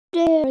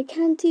there. I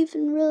can't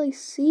even really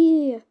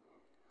see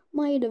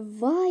my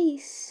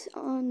device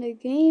on the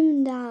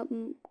game that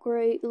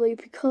greatly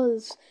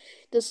because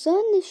the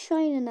sun is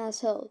shining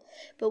as hell.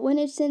 But when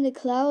it's in the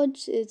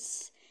clouds,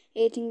 it's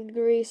 18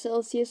 degrees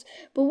Celsius.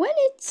 But when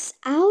it's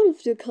out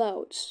of the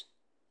clouds,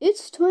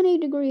 it's 20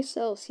 degrees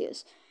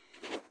Celsius.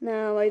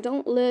 Now, I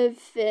don't live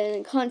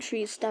in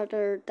countries that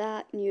are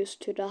that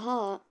used to the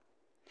hot,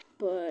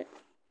 but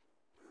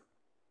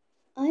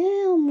I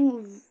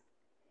am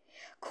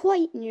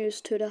quite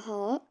used to the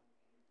hot.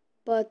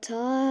 But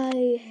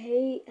I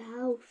hate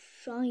how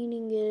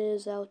shining it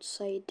is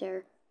outside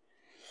there.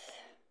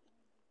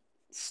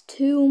 It's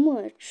too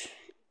much.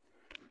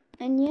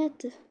 And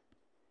yet,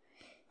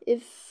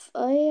 if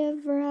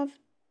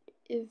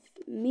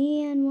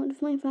me and one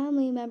of my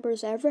family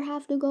members ever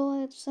have to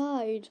go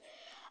outside,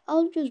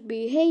 I'll just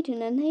be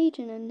hating and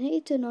hating and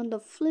hating on the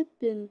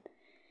flippin'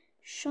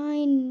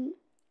 shine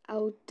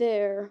out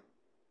there.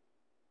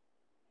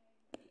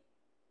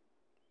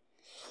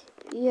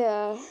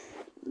 Yeah.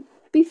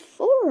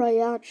 Before I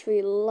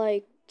actually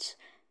liked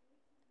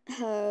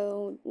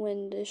how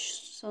when the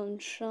sun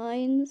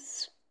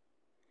shines,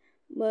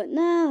 but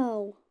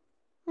now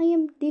I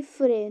am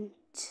different.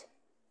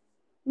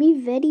 Me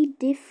very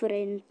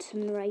different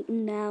right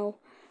now.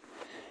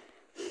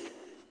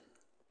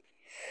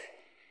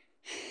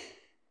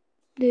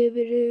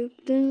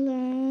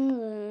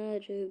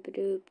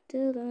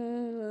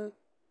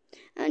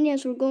 And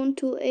yes, we're going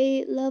to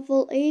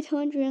level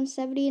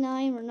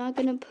 879. We're not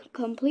going to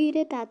complete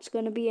it. That's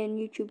going to be a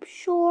YouTube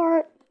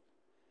short.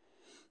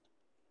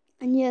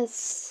 And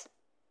yes,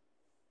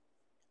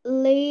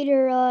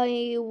 later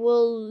I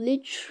will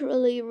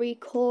literally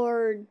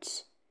record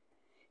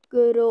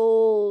good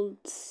old...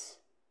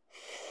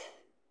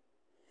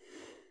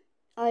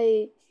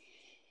 I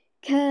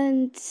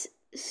can't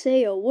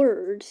say a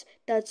word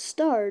that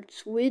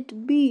starts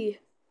with B.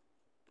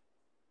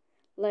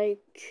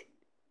 Like,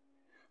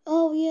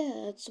 oh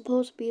yeah, it's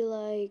supposed to be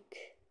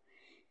like,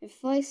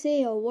 if I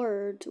say a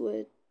word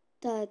with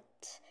that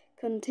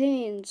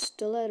contains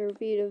the letter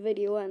B, the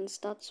video ends.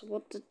 That's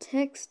what the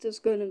text is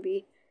gonna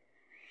be.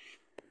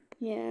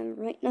 Yeah,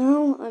 right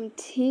now I'm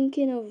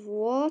thinking of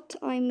what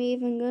I'm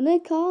even gonna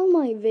call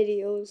my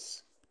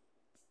videos.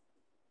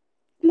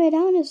 But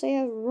honestly,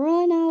 I've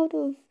run out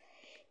of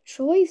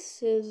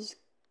choices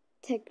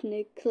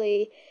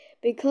technically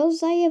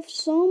because I have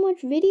so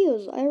much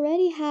videos. I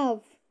already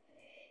have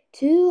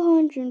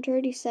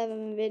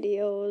 237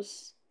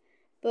 videos,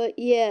 but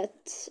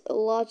yet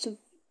lots of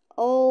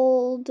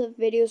old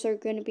videos are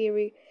going to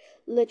be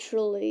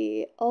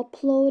literally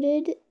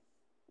uploaded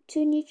to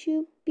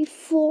YouTube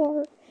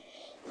before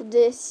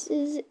this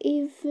is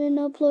even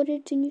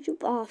uploaded to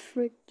YouTube. Ah,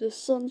 frick, the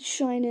sun's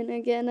shining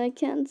again. I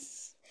can't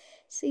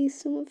see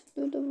some of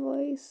the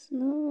device.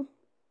 No.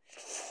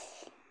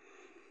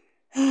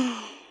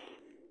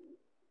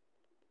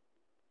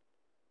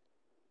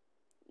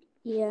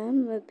 Yeah,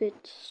 I'm a bit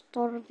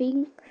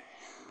starving,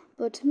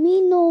 but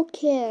me no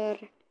care.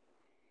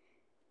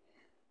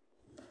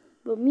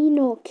 But me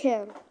no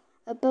care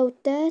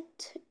about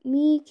that.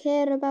 Me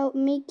care about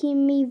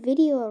making me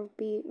video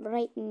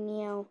right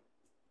now.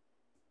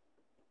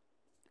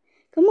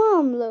 Come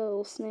on,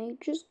 little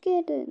snake, just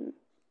get in.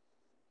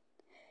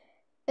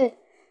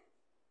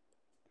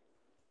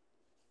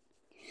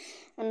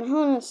 And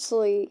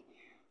honestly,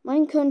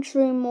 my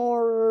country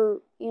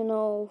more,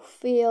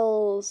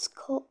 feels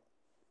cold.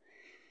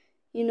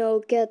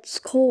 Gets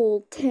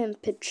cold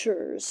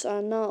temperatures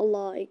are not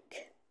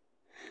like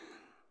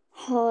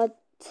hot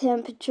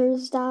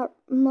temperatures that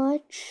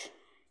much.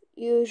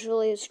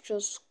 Usually it's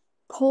just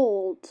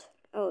cold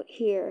out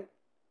here.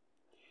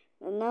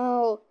 And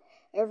now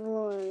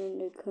everyone in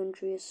the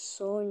country is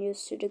so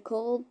used to the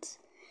cold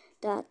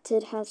that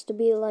it has to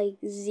be like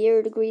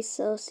 0 degrees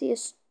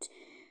Celsius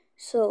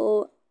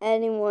so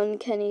anyone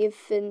can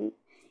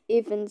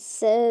even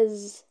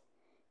says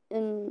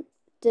in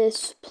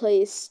this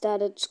place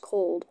that it's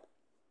cold.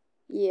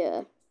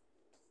 Yeah.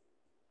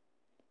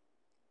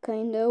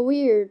 Kinda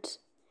weird,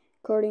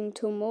 according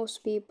to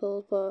most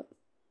people, but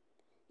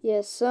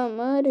yes, some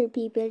other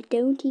people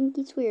don't think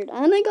it's weird.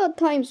 And I got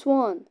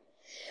 ×1.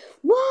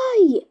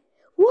 Why?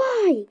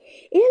 Why?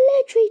 It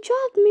literally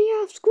dropped me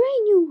off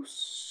screen, you...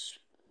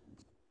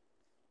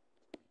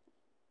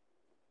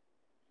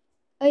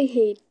 I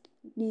hate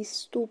these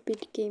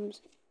stupid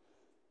games.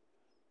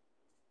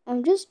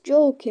 I'm just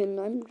joking.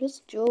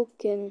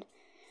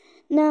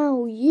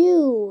 Now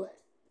you,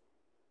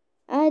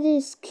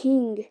 Addis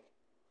King,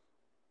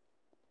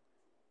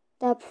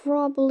 that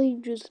probably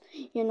just,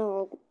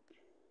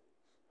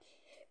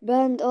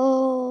 banned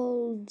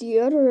all the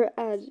other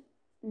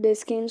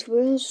Addis Kings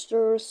with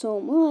stir so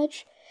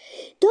much.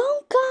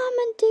 Don't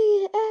comment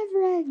it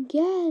ever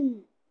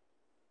again.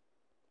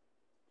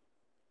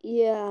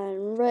 Yeah,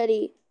 I'm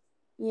ready,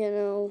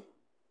 and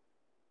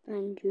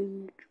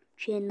your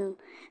channel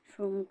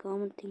from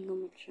commenting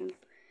on my channel.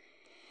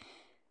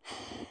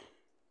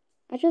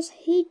 I just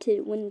hate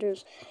it when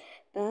there's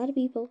bad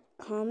people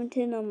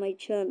commenting on my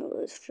channel.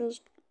 It's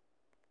just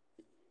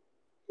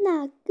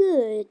Not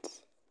good.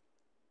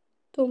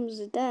 Thumbs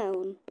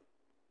down.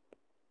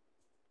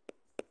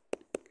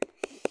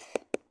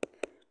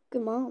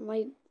 Come on,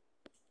 right.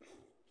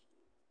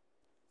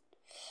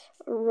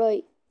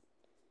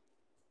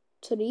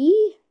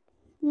 3?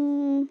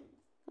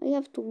 I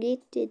have to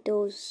get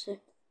those.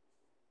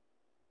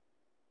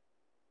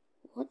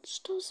 What's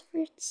those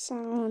weird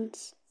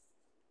sounds?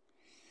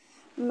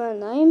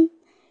 Man, I'm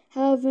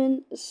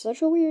having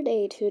such a weird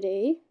day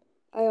today.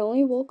 I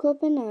only woke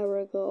up an hour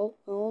ago.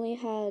 I only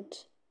had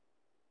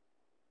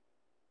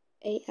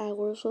 8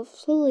 hours of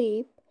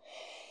sleep.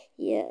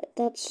 Yeah,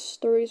 that's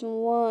the reason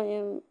why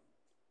I'm,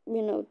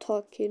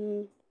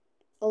 talking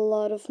a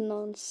lot of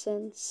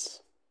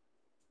nonsense.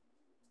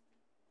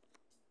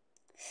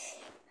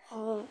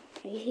 I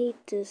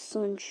hate the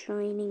sun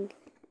shining.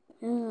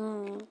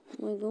 Oh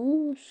my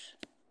gosh.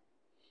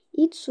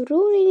 It's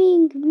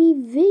ruining me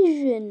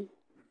vision.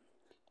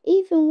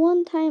 Even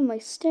one time I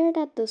stared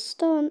at the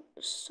sun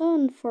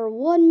for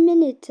 1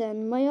 minute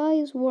and my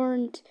eyes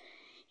weren't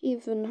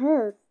even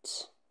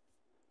hurt.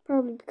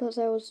 Probably because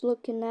I was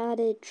looking at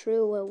it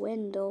through a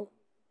window.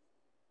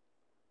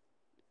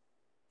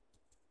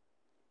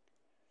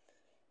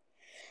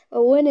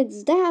 But when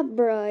it's that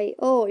bright,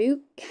 oh,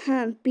 you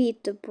can't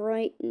beat the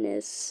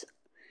brightness.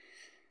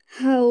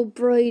 How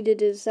bright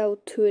it is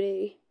out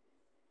today.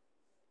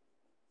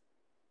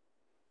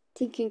 I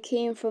think it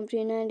came from the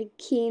United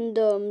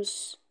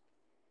Kingdoms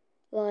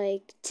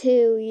like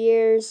 2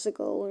 years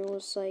ago when it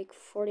was like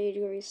 40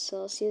 degrees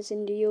Celsius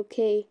in the UK.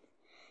 I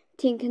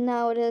think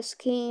now it has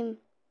came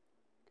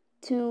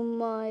to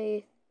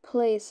my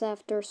place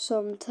after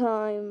some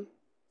time.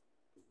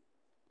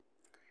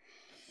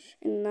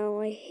 And now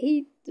I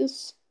hate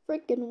this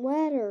freaking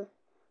weather.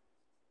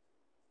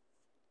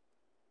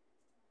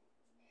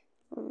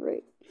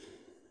 Alright.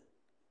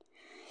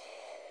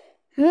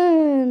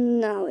 And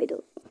now I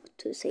don't know what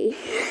to say.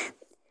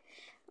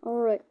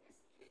 Alright.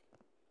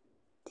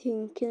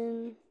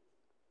 Thinking.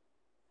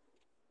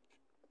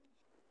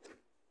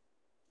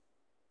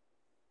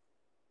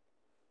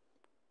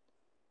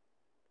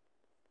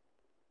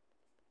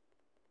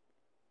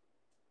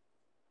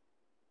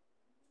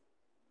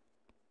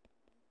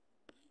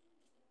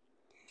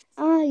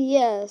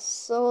 Yes,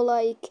 so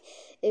like,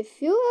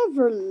 if you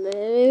ever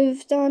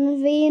lived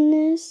on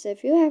Venus,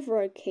 if you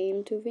ever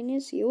came to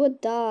Venus, you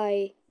would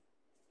die,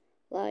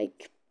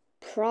 like,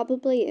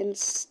 probably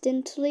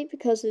instantly,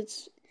 because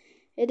it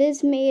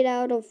is made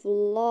out of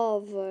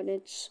lava,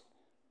 and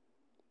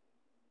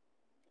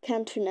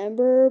can't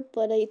remember,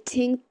 but I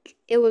think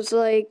it was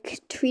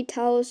like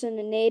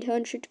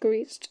 3,800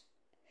 degrees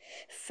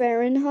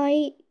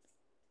Fahrenheit.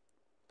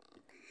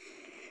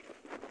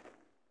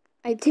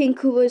 I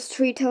think it was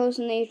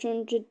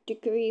 3,800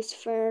 degrees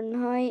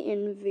Fahrenheit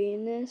in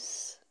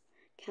Venus.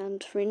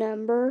 Can't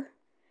remember.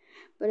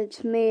 But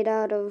it's made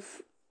out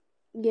of,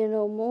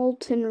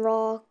 molten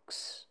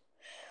rocks,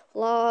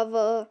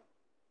 lava.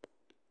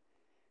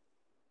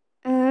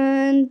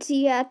 And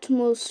the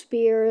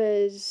atmosphere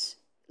is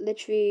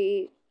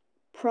literally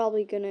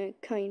probably gonna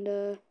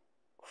kinda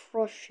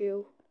crush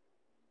you.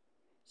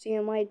 So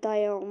you might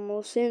die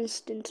almost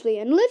instantly.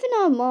 And living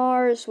on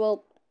Mars,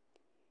 well,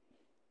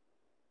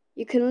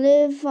 you can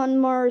live on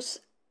Mars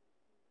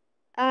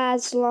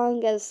as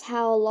long as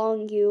how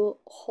long you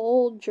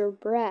hold your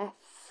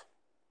breath.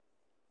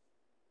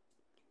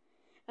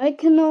 I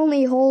can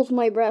only hold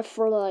my breath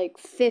for like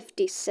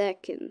 50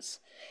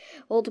 seconds.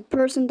 Well, the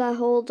person that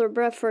holds their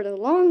breath for the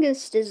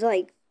longest is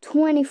like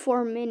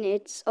 24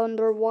 minutes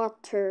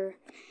underwater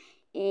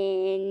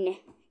in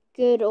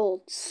good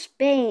old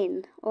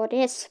Spain, or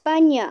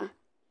España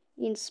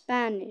in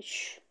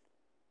Spanish.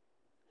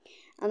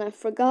 And I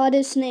forgot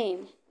his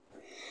name.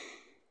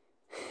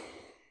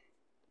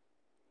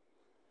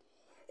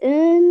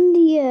 And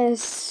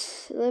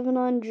yes, living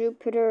on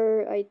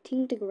Jupiter, I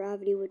think the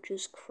gravity would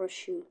just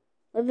crush you.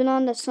 Living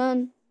on the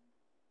sun,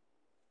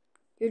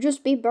 you'll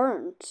just be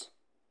burnt.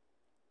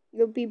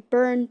 You'll be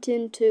burnt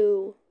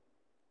into,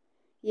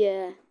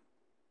 yeah.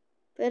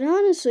 But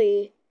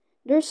honestly,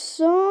 there's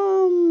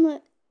some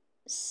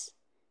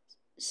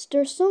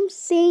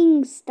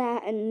things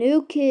that a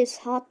nuke is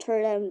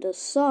hotter than the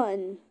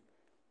sun.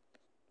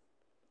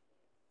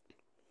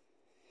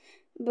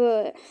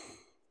 But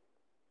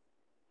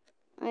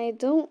I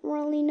don't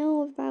really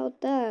know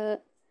about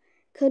that.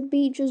 Could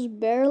be just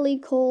barely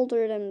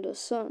colder than the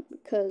sun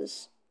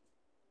because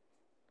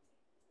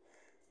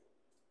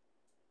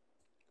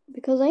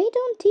I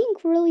don't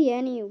think really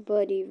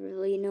anybody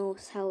really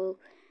knows how,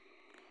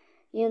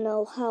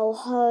 how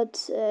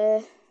hot,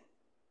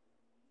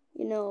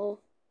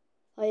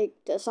 like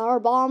the Tsar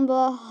bomb,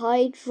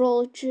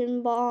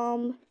 hydrogen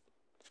bomb,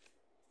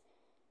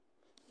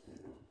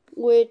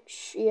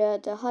 which,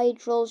 the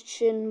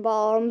hydrogen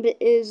bomb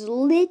is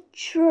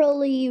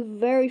literally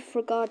very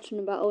forgotten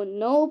about.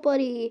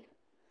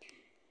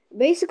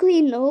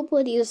 Basically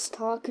nobody is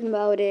talking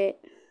about it.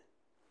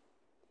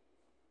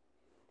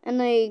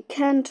 And I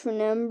can't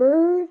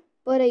remember,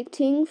 but I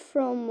think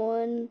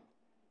from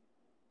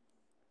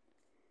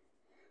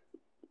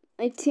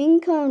I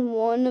think on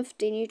one of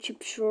the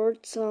YouTube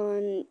shorts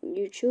on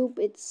YouTube,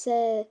 it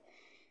said,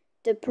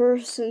 the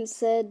person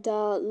said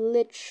that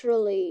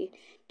literally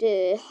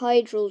the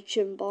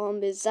hydrogen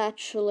bomb is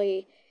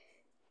actually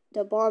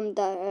the bomb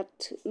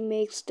that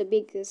makes the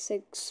biggest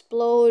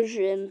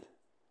explosion.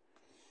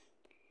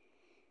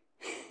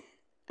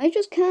 I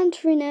just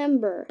can't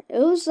remember. It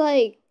was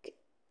like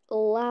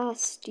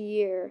last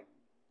year.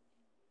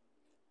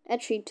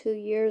 Actually 2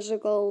 years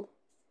ago.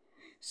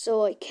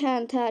 So I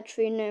can't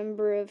actually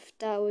remember if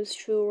that was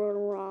true or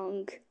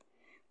wrong.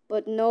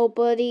 But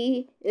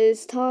nobody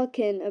is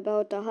talking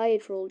about the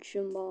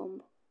hydrogen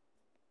bomb.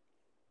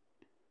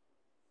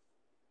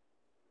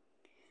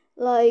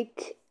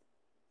 But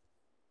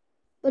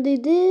I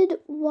did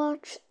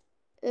watch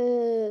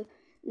a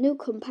new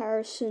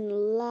comparison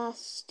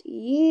last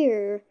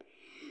year,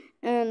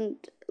 and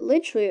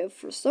literally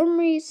for some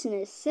reason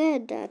it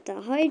said that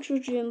the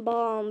hydrogen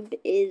bomb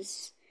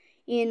is,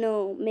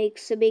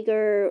 makes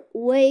a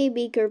way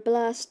bigger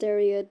blast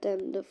area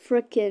than the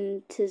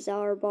frickin'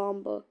 Tsar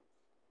bomb.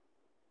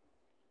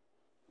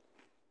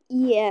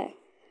 Yeah.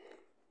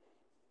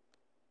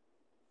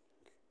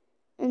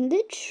 And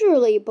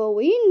literally, but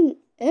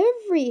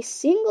every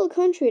single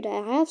country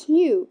that has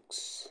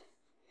nukes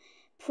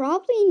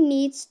probably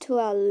needs to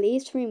at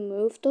least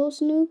remove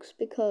those nukes,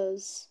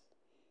 because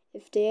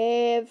if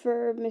they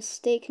ever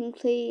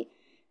mistakenly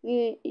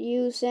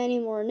use any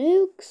more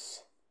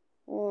nukes,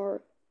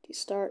 or they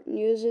start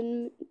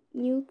using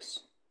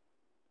nukes,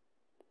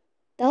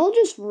 that'll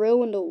just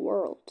ruin the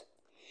world.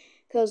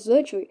 Because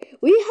literally,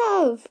 we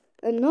have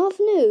enough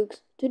nukes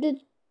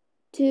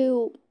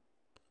to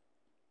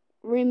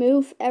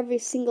remove every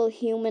single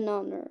human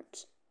on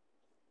Earth.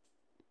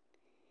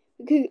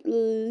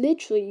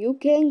 You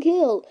can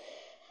kill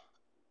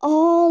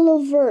all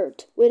of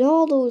Earth with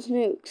all those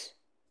nukes.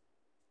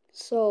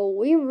 So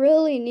we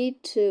really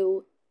need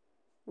to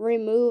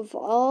remove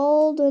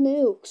all the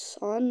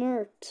nukes on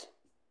Earth.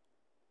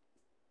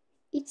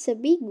 It's a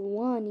big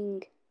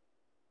warning,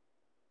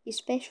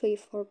 especially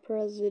for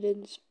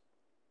presidents.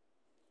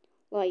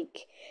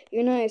 Like,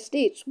 United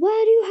States,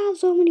 why do you have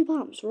so many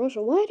bombs?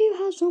 Russia, why do you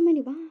have so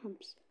many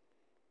bombs?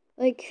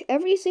 Like,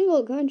 every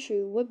single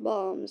country with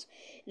bombs,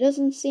 it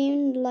doesn't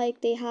seem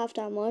like they have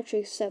that much,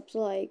 except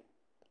but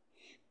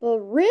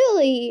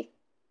really,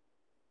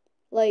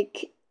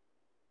 the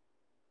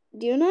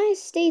United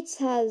States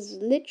has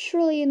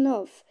literally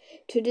enough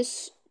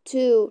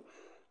to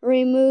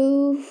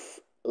remove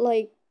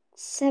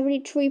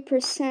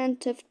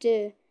 73% of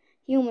the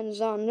humans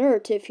on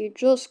Earth if you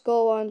just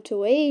go on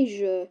to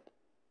Asia.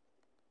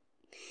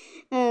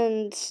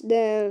 And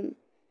then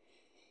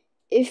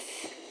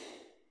if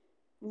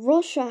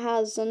Russia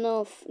has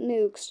enough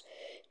nukes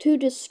to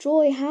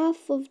destroy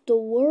half of the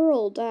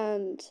world,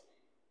 and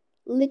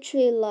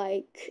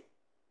literally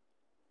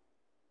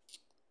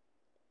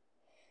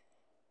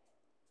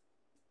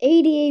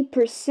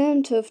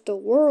 88% of the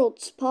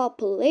world's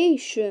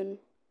population,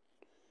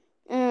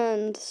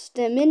 and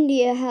then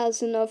India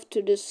has enough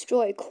to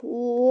destroy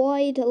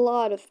quite a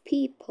lot of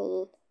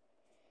people.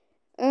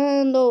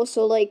 And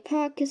also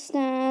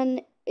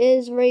Pakistan,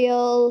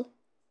 Israel,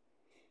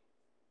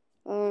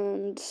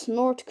 and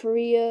North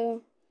Korea.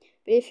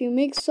 But if you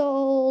mix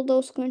all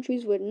those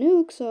countries with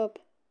nukes up,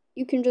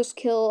 you can just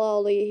kill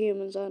all the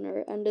humans on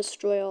Earth and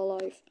destroy all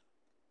life.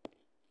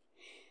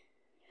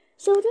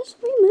 So just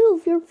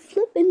remove your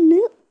flippin'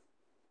 nuke.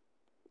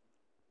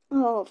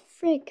 Oh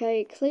frick,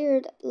 I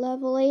cleared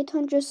level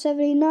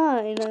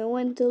 879. I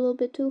went a little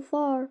bit too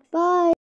far. Bye!